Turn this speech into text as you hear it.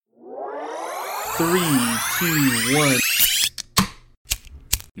Three, two, one.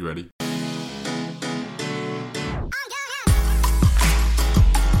 You ready?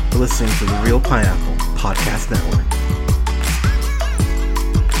 You're listening to the Real Pineapple Podcast Network.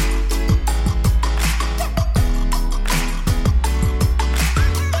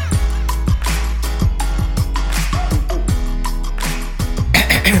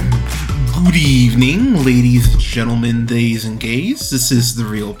 Good evening, ladies and gentlemen, theys and gays. This is the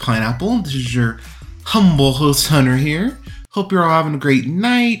Real Pineapple. This is your humble host, Hunter, here. Hope you're all having a great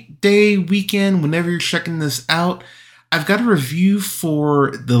night, day, weekend, whenever you're checking this out. I've got a review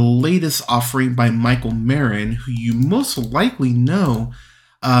for the latest offering by Michael Marin, who you most likely know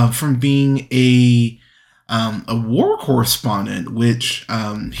from being a war correspondent, which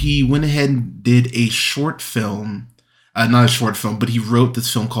he went ahead and did a short film. Not a short film, but he wrote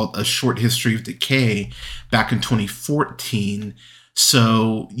this film called A Short History of Decay back in 2014.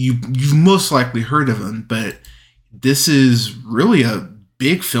 So you've most likely heard of him, but this is really a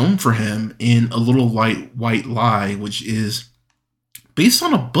big film for him in A Little White Lie, which is based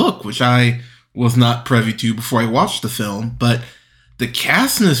on a book, which I was not privy to before I watched the film. But the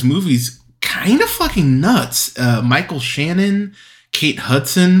cast in this movie's kind of fucking nuts. Michael Shannon, Kate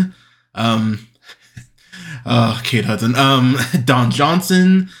Hudson, Don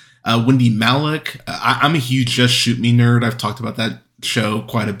Johnson, Wendy Malick. I'm a huge Just Shoot Me nerd. I've talked about that show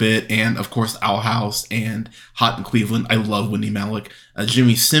quite a bit, and of course Owl House and Hot in Cleveland. I love Wendy Malick.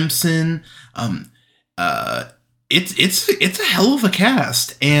 Jimmy Simpson. It's a hell of a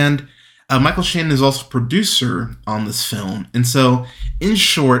cast, and Michael Shannon is also producer on this film. And so, in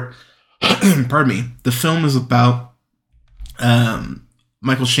short, pardon me, the film is about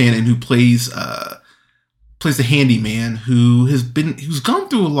Michael Shannon, who plays the handyman who's gone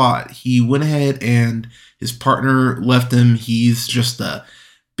through a lot. He went ahead and his partner left him. He's just a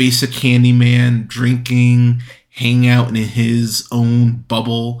basic handyman, drinking, hanging out in his own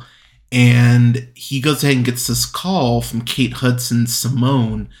bubble. And he goes ahead and gets this call from Kate Hudson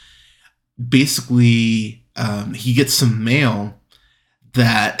Simone. Basically, he gets some mail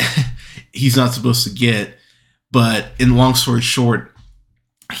that he's not supposed to get. But in long story short,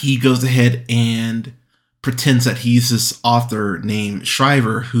 he goes ahead and pretends that he's this author named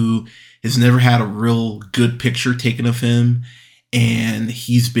Shriver who has never had a real good picture taken of him, and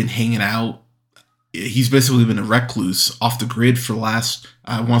he's been hanging out. He's basically been a recluse off the grid for the last,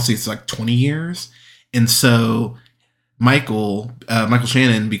 I want to say it's like 20 years. And so Michael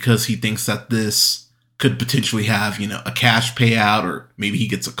Shannon, because he thinks that this could potentially have, a cash payout, or maybe he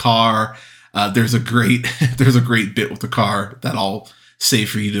gets a car. There's a great bit with the car that I'll save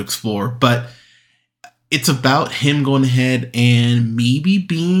for you to explore, but it's about him going ahead and maybe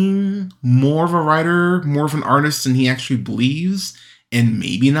being more of a writer, more of an artist than he actually believes, and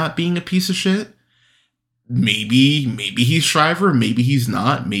maybe not being a piece of shit. Maybe he's Shriver, maybe he's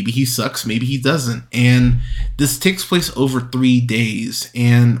not, maybe he sucks, maybe he doesn't. And this takes place over 3 days.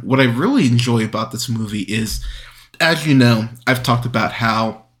 And what I really enjoy about this movie is, as you know, I've talked about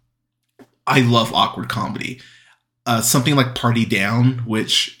how I love awkward comedy. Something like Party Down,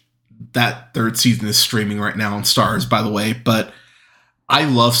 which that third season is streaming right now on Starz, by the way, but I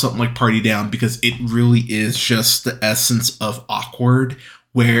love something like Party Down because it really is just the essence of awkward,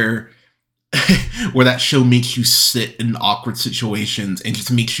 where that show makes you sit in awkward situations and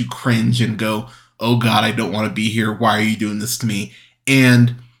just makes you cringe and go, oh God, I don't want to be here. Why are you doing this to me?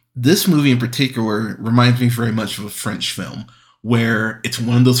 And this movie in particular reminds me very much of a French film, where it's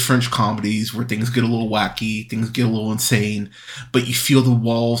one of those French comedies where things get a little wacky, things get a little insane, but you feel the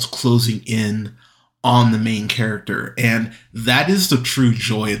walls closing in on the main character. And that is the true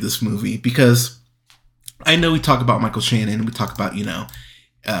joy of this movie, because I know we talk about Michael Shannon, we talk about,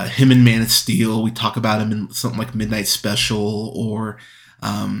 him in Man of Steel, we talk about him in something like Midnight Special, or,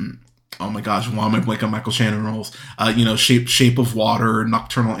 oh my gosh, why am I blanking on Michael Shannon roles? Shape of Water,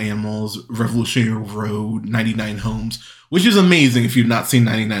 Nocturnal Animals, Revolutionary Road, 99 Homes, which is amazing if you've not seen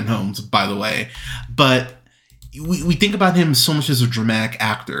 99 Homes, by the way. But we think about him so much as a dramatic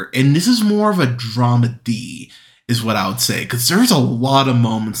actor, and this is more of a dramedy, is what I would say, because there's a lot of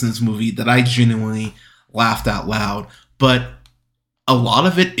moments in this movie that I genuinely laughed out loud, but a lot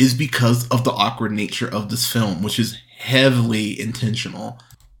of it is because of the awkward nature of this film, which is heavily intentional.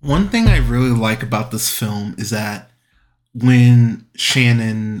 One thing I really like about this film is that when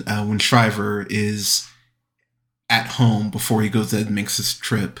Shriver is at home before he goes and makes this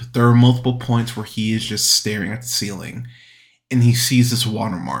trip, there are multiple points where he is just staring at the ceiling and he sees this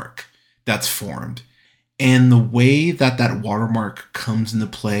watermark that's formed. And the way that watermark comes into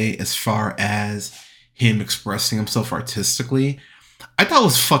play as far as him expressing himself artistically, I thought it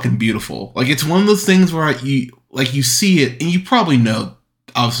was fucking beautiful. Like, it's one of those things where you see it, and you probably know,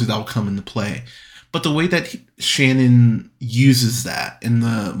 obviously, that'll come into play. But the way that Shannon uses that in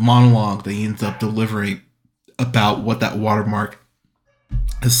the monologue that he ends up delivering about what that watermark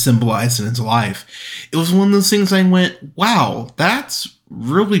has symbolized in his life, it was one of those things I went, wow, that's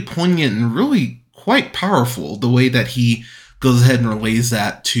really poignant and really quite powerful, the way that he goes ahead and relays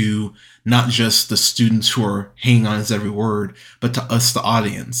that to not just the students who are hanging on his every word, but to us, the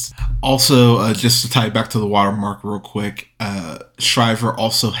audience. Also, just to tie back to the watermark real quick, Shriver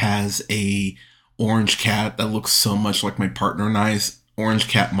also has a orange cat that looks so much like my partner and I's orange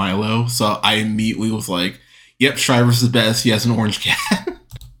cat Milo. So I immediately was like, yep, Shriver's the best. He has an orange cat.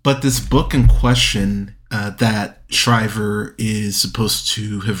 But this book in question that Shriver is supposed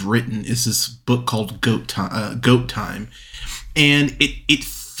to have written is this book called Goat Time. And it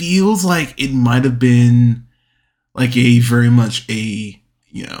feels like it might have been like a very much a,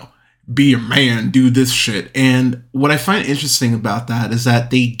 you know, be your man, do this shit. And what I find interesting about that is that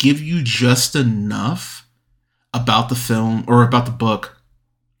they give you just enough about the film or about the book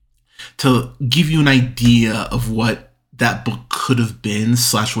to give you an idea of what that book could have been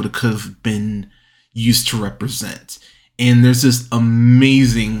 / what it could have been used to represent. And there's this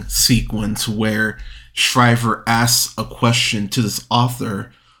amazing sequence where Shriver asks a question to this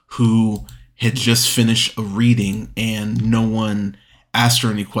author who had just finished a reading and no one asked her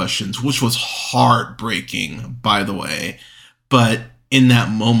any questions, which was heartbreaking, by the way. But in that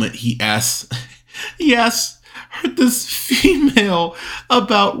moment, he asked this female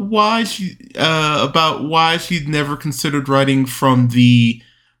about why she'd never considered writing from the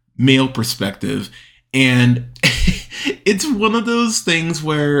male perspective. And it's one of those things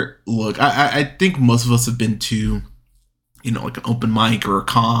where, look, I think most of us have been to, you know, like an open mic or a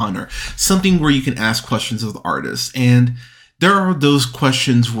con or something where you can ask questions of the artist. And there are those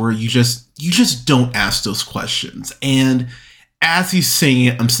questions where you just don't ask those questions. And as he's saying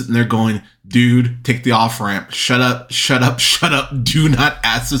it, I'm sitting there going, dude, take the off ramp. Shut up. Do not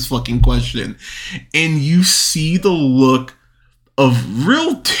ask this fucking question. And you see the look of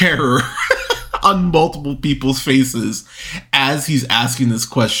real terror on multiple people's faces as he's asking this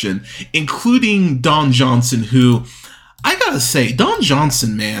question, including Don Johnson, who, I gotta say, Don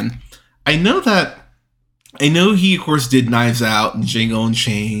Johnson, man, I know he, of course, did Knives Out and Django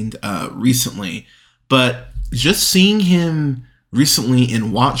Unchained recently, but just seeing him recently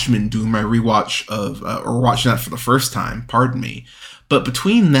in Watchmen, doing my rewatch of, or watching that for the first time, pardon me, but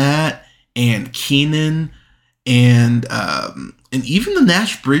between that and Kenan and even the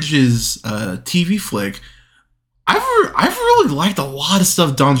Nash Bridges TV flick, I've really liked a lot of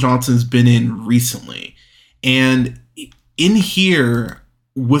stuff Don Johnson's been in recently. And in here,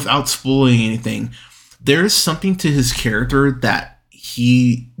 without spoiling anything, there's something to his character that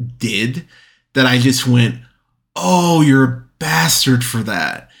he did that I just went, oh, you're a bastard for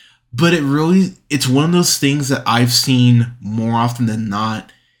that. But it's one of those things that I've seen more often than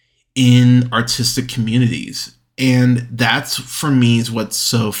not in artistic communities. And that's, for me, is what's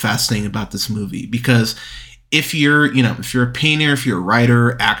so fascinating about this movie. Because if you're a painter, if you're a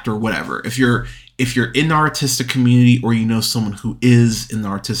writer, actor, whatever, if you're in the artistic community or you know someone who is in the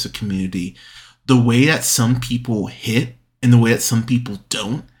artistic community, the way that some people hit and the way that some people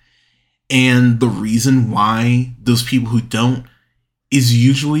don't, and the reason why those people who don't is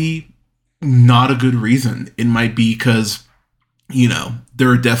usually not a good reason. It might be because, you know, there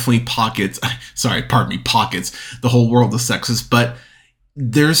are definitely pockets, pockets, the whole world is sexist, but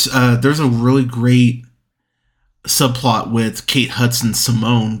there's a really great subplot with Kate Hudson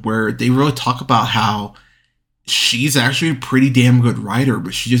Simone where they really talk about how she's actually a pretty damn good writer,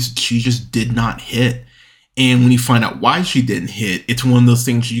 but she just did not hit. And when you find out why she didn't hit, it's one of those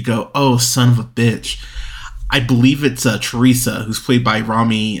things you go, oh, son of a bitch. I believe it's Teresa, who's played by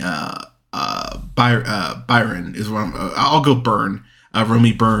Rami Byron, is what I'll go Byrne,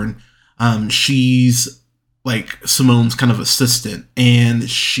 Romy Byrne. She's like Simone's kind of assistant, and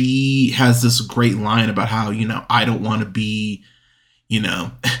she has this great line about how, you know, I don't want to be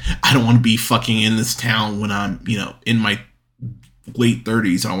fucking in this town when I'm, you know, in my late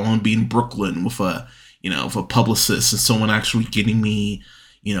 30s. I want to be in Brooklyn with a publicist and someone actually getting me,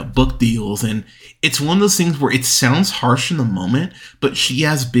 you know, book deals. And it's one of those things where it sounds harsh in the moment, but she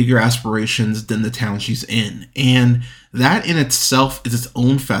has bigger aspirations than the town she's in. And that in itself is its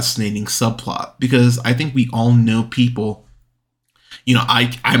own fascinating subplot, because I think we all know people, you know,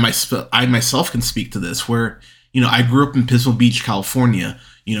 I myself can speak to this, where, you know, I grew up in Pismo Beach, California.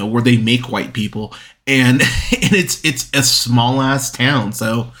 where they make white people, and and it's a small ass town.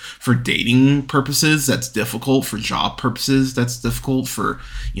 So for dating purposes, that's difficult. For job purposes, that's difficult. For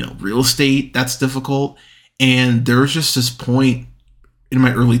real estate, that's difficult. And there was just this point in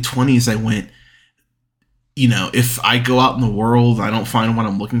my early 20s, I went, if I go out in the world, I don't find what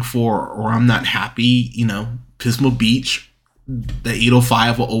I'm looking for, or I'm not happy, Pismo Beach, the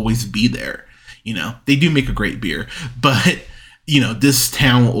 805 will always be there. They do make a great beer, but this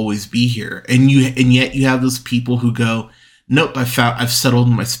town will always be here. And yet you have those people who go, nope, I've settled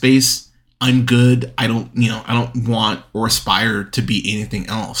in my space. I'm good. I don't want or aspire to be anything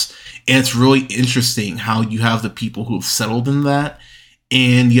else. And it's really interesting how you have the people who have settled in that,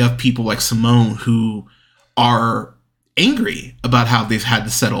 and you have people like Simone who are angry about how they've had to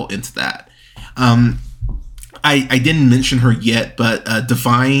settle into that. I didn't mention her yet, but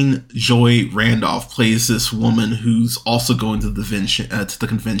Divine Joy Randolph plays this woman who's also going to the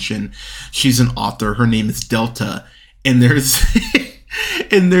convention. She's an author. Her name is Delta, and there's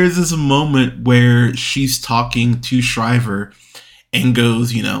and there's this moment where she's talking to Shriver and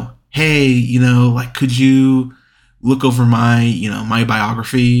goes, hey, like, could you look over my, my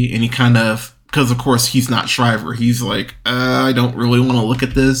biography? And he kind of, because of course he's not Shriver, he's like, I don't really want to look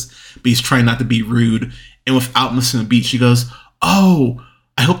at this, but he's trying not to be rude. And without missing a beat, she goes, oh,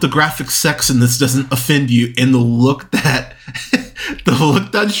 I hope the graphic sex in this doesn't offend you. And the look that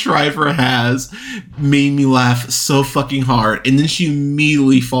Shriver has made me laugh so fucking hard. And then she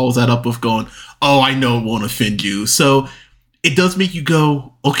immediately follows that up with going, oh, I know it won't offend you. So it does make you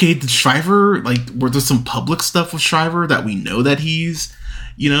go, okay, did Shriver, were there some public stuff with Shriver that we know that he's,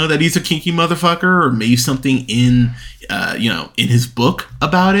 that he's a kinky motherfucker, or maybe something in his book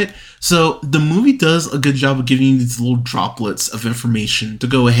about it. So the movie does a good job of giving you these little droplets of information to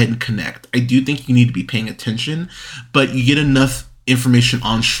go ahead and connect. I do think you need to be paying attention, but you get enough information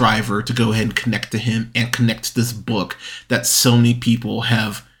on Shriver to go ahead and connect to him and connect to this book that so many people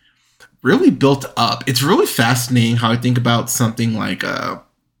have really built up. It's really fascinating how I think about something like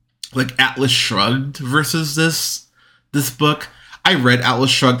Atlas Shrugged versus this book. I read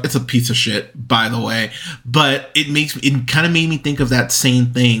Atlas Shrugged. It's a piece of shit, by the way, but it kind of made me think of that same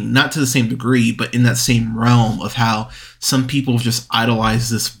thing, not to the same degree, but in that same realm of how some people just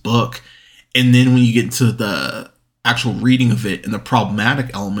idolize this book. And then when you get into the actual reading of it and the problematic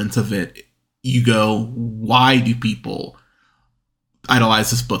elements of it, you go, why do people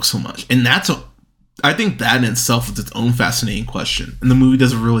idolize this book so much? And I think that in itself is its own fascinating question. And the movie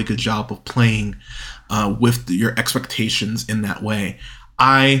does a really good job of playing with your expectations in that way.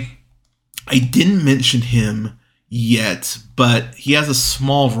 I didn't mention him yet, but he has a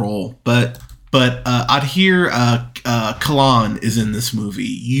small role. But Adhir Kalan is in this movie.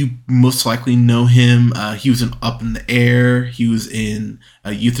 You most likely know him. He was in Up in the Air. He was in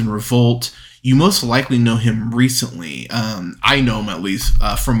Youth in Revolt. You most likely know him recently. I know him at least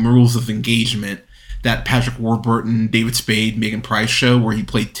from Rules of Engagement, that Patrick Warburton, David Spade, Megan Price show where he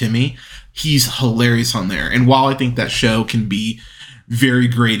played Timmy. He's hilarious on there. And while I think that show can be very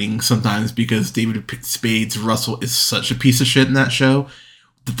grating sometimes because David Spade's Russell is such a piece of shit in that show,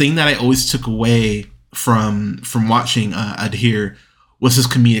 the thing that I always took away from watching Adhir was his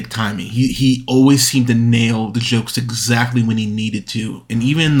comedic timing. He always seemed to nail the jokes exactly when he needed to. And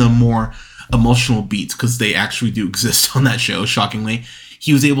even the more emotional beats, because they actually do exist on that show, shockingly,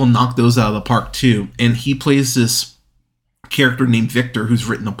 he was able to knock those out of the park too. And he plays this character named Victor who's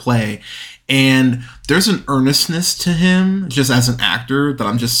written a play, and there's an earnestness to him just as an actor that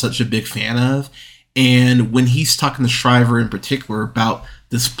I'm just such a big fan of. And when he's talking to Shriver in particular about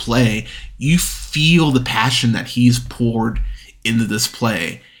this play, you feel the passion that he's poured into this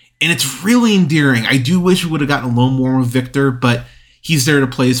play, and it's really endearing. I do wish we would have gotten a little more with Victor, but he's there to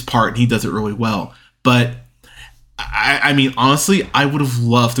play his part and he does it really well. But I mean, honestly, I would have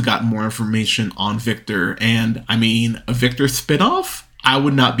loved to got more information on Victor. And I mean, a Victor spinoff, I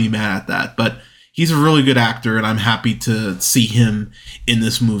would not be mad at that. But he's a really good actor, and I'm happy to see him in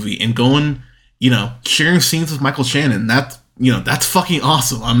this movie and going, sharing scenes with Michael Shannon. That's fucking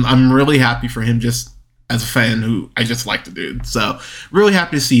awesome. I'm really happy for him, just as a fan who I just like the dude. So really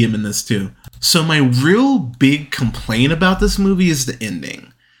happy to see him in this too. So my real big complaint about this movie is the ending.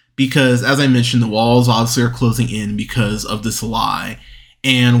 Because, as I mentioned, the walls obviously are closing in because of this lie.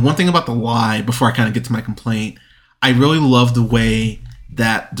 And one thing about the lie, before I kind of get to my complaint, I really love the way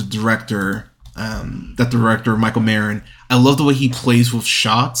that the director, Michael Marin, I love the way he plays with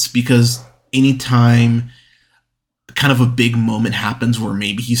shots, because anytime kind of a big moment happens where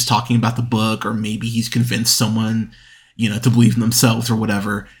maybe he's talking about the book, or maybe he's convinced someone, to believe in themselves or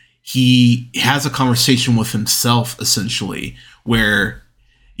whatever, he has a conversation with himself, essentially, where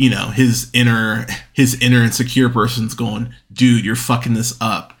his inner insecure person's going, dude, you're fucking this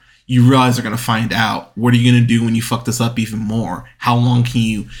up. You realize they're going to find out. What are you going to do when you fuck this up even more? How long can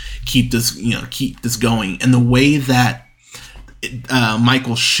you keep this going? And the way that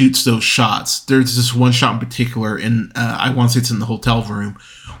Michael shoots those shots, there's this one shot in particular, and I want to say it's in the hotel room,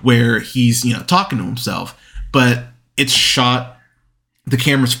 where he's, talking to himself, but it's shot, the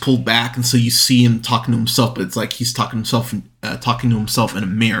camera's pulled back, and so you see him talking to himself, but it's like he's talking to himself in a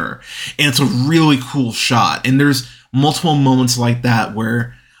mirror. And it's a really cool shot. And there's multiple moments like that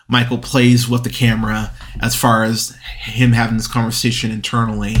where Michael plays with the camera as far as him having this conversation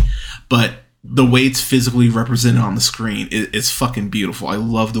internally, but the way it's physically represented on the screen is fucking beautiful. I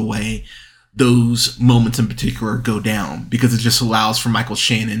love the way those moments in particular go down, because it just allows for Michael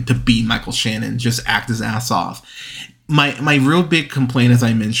Shannon to be Michael Shannon, just act his ass off. My real big complaint, as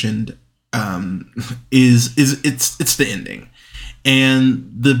I mentioned, is it's the ending. And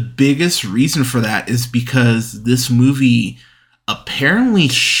the biggest reason for that is because this movie apparently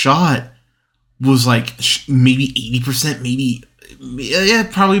was like maybe 80%,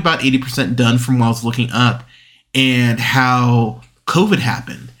 probably about 80% done from what I was looking up, and how COVID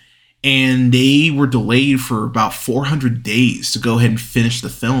happened. And they were delayed for about 400 days to go ahead and finish the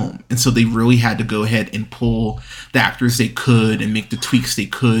film. And so they really had to go ahead and pull the actors they could and make the tweaks they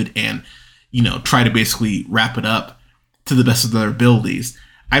could and, try to basically wrap it up to the best of their abilities.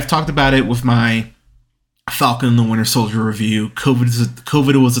 I've talked about it with my Falcon and the Winter Soldier review.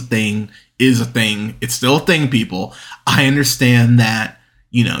 COVID was a thing, is a thing. It's still a thing, people. I understand that,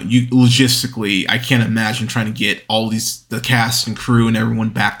 you logistically, I can't imagine trying to get the cast and crew and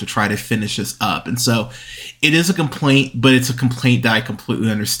everyone back to try to finish this up. And so it is a complaint, but it's a complaint that I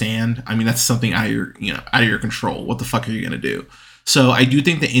completely understand. I mean, that's something out of your control. What the fuck are you going to do? So I do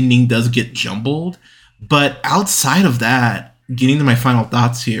think the ending does get jumbled, but outside of that, getting to my final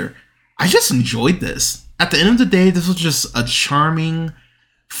thoughts here, I just enjoyed this. At the end of the day, this was just a charming,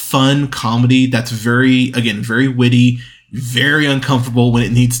 fun comedy that's very witty, very uncomfortable when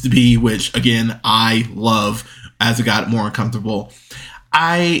it needs to be, which again I love as it got more uncomfortable.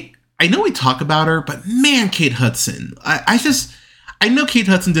 I know we talk about her, but man, Kate Hudson. I know Kate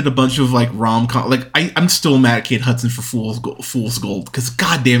Hudson did a bunch of like rom-com. Like I'm still mad at Kate Hudson for Fool's Gold because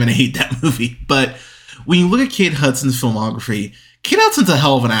goddamn it, I hate that movie. But when you look at Kate Hudson's filmography, Kate Hudson's a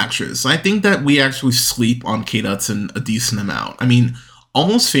hell of an actress. I think that we actually sleep on Kate Hudson a decent amount. I mean,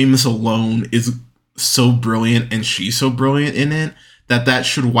 Almost Famous alone is so brilliant, and she's so brilliant in it that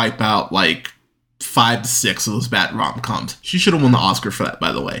should wipe out like 5 to 6 of those bad rom-coms. She should have won the Oscar for that,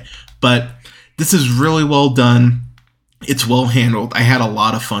 by the way. But this is really well done. It's well handled. I had a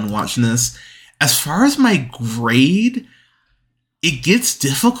lot of fun watching this. As far as my grade, it gets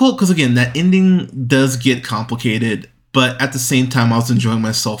difficult because again, that ending does get complicated, but at the same time, I was enjoying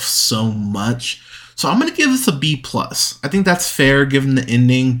myself so much. So I'm going to give this a B+. I think that's fair given the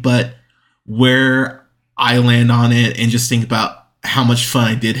ending, but where I land on it and just think about how much fun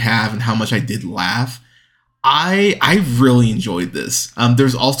I did have and how much I did laugh, I really enjoyed this.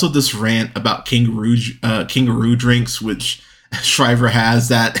 There's also this rant about kangaroo drinks, which Shriver has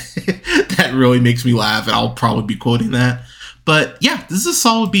that that really makes me laugh, and I'll probably be quoting that. But yeah, this is a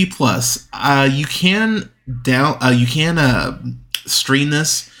solid B+. You can stream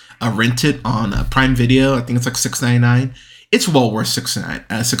this, rent it on Prime Video. I think it's like $6.99. It's well worth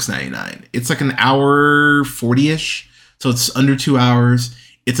 $6.99. It's like an hour 40-ish, so it's under 2 hours.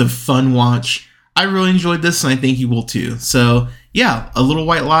 It's a fun watch. I really enjoyed this, and I think you will too. So yeah, A Little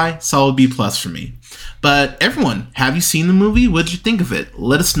White Lie, solid B+ for me. But everyone, have you seen the movie? What did you think of it?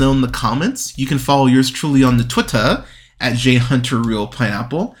 Let us know in the comments. You can follow yours truly on the Twitter at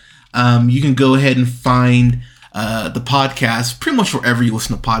JHunterRealPineapple. You can go ahead and find the podcast pretty much wherever you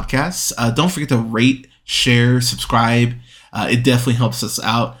listen to podcasts. Don't forget to rate, share, subscribe. It definitely helps us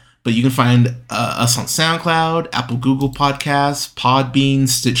out. But you can find us on SoundCloud, Apple, Google Podcasts, Podbean,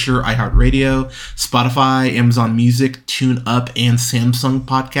 Stitcher, iHeartRadio, Spotify, Amazon Music, TuneUp, and Samsung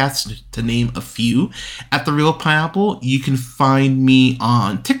Podcasts, to name a few. At The Real Pineapple, you can find me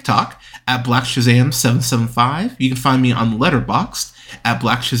on TikTok at BlackShazam775. You can find me on Letterboxd at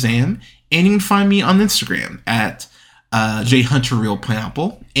BlackShazam. And you can find me on Instagram at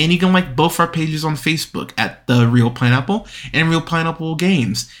JHunterRealPineapple. And you can like both our pages on Facebook at The Real Pineapple and Real Pineapple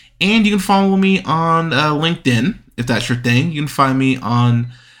Games. And you can follow me on LinkedIn, if that's your thing. You can find me on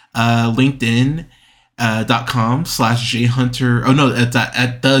LinkedIn.com/JHunter. Oh, no,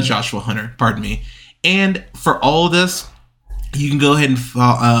 at the Joshua Hunter, pardon me. And for all of this, you can go ahead and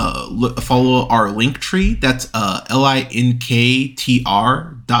follow our link tree. That's linktr.ee.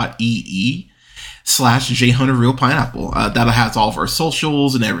 /J Hunter Real Pineapple. That'll have all of our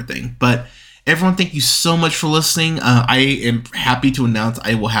socials and everything. But everyone, thank you so much for listening. I am happy to announce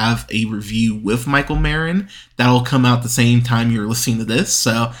I will have a review with Michael Marin. That'll come out the same time you're listening to this.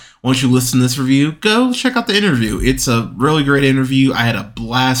 So once you listen to this review, go check out the interview. It's a really great interview. I had a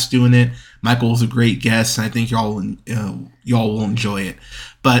blast doing it. Michael was a great guest, and I think y'all will enjoy it.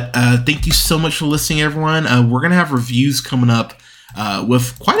 But thank you so much for listening, everyone. We're going to have reviews coming up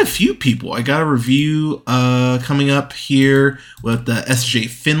with quite a few people. I got a review coming up here with S.J.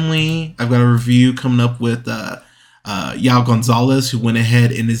 Finley. I've got a review coming up with Yao Gonzalez, who went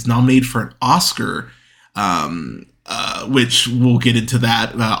ahead and is nominated for an Oscar, which we'll get into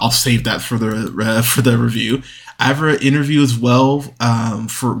that. I'll save that for the review. I have an interview as well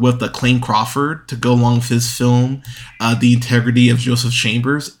with Clayne Crawford to go along with his film, The Integrity of Joseph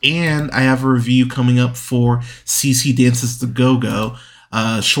Chambers. And I have a review coming up for CC Dances the Go-Go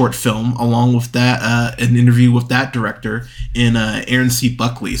short film, along with that, an interview with that director in Aaron C.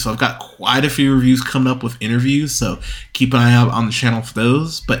 Buckley. So I've got quite a few reviews coming up with interviews, so keep an eye out on the channel for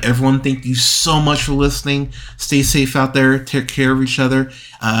those. But everyone, thank you so much for listening. Stay safe out there. Take care of each other.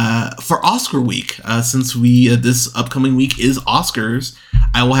 For Oscar week, since this upcoming week is Oscars,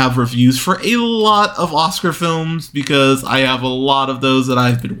 I will have reviews for a lot of Oscar films because I have a lot of those that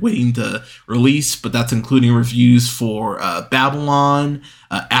I've been waiting to release, but that's including reviews for Babylon,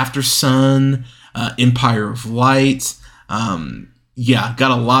 After Sun, Empire of Light.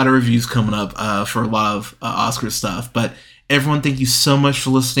 Got a lot of reviews coming up for a lot of Oscar stuff. But everyone, thank you so much for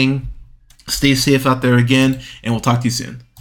listening. Stay safe out there again, and we'll talk to you soon.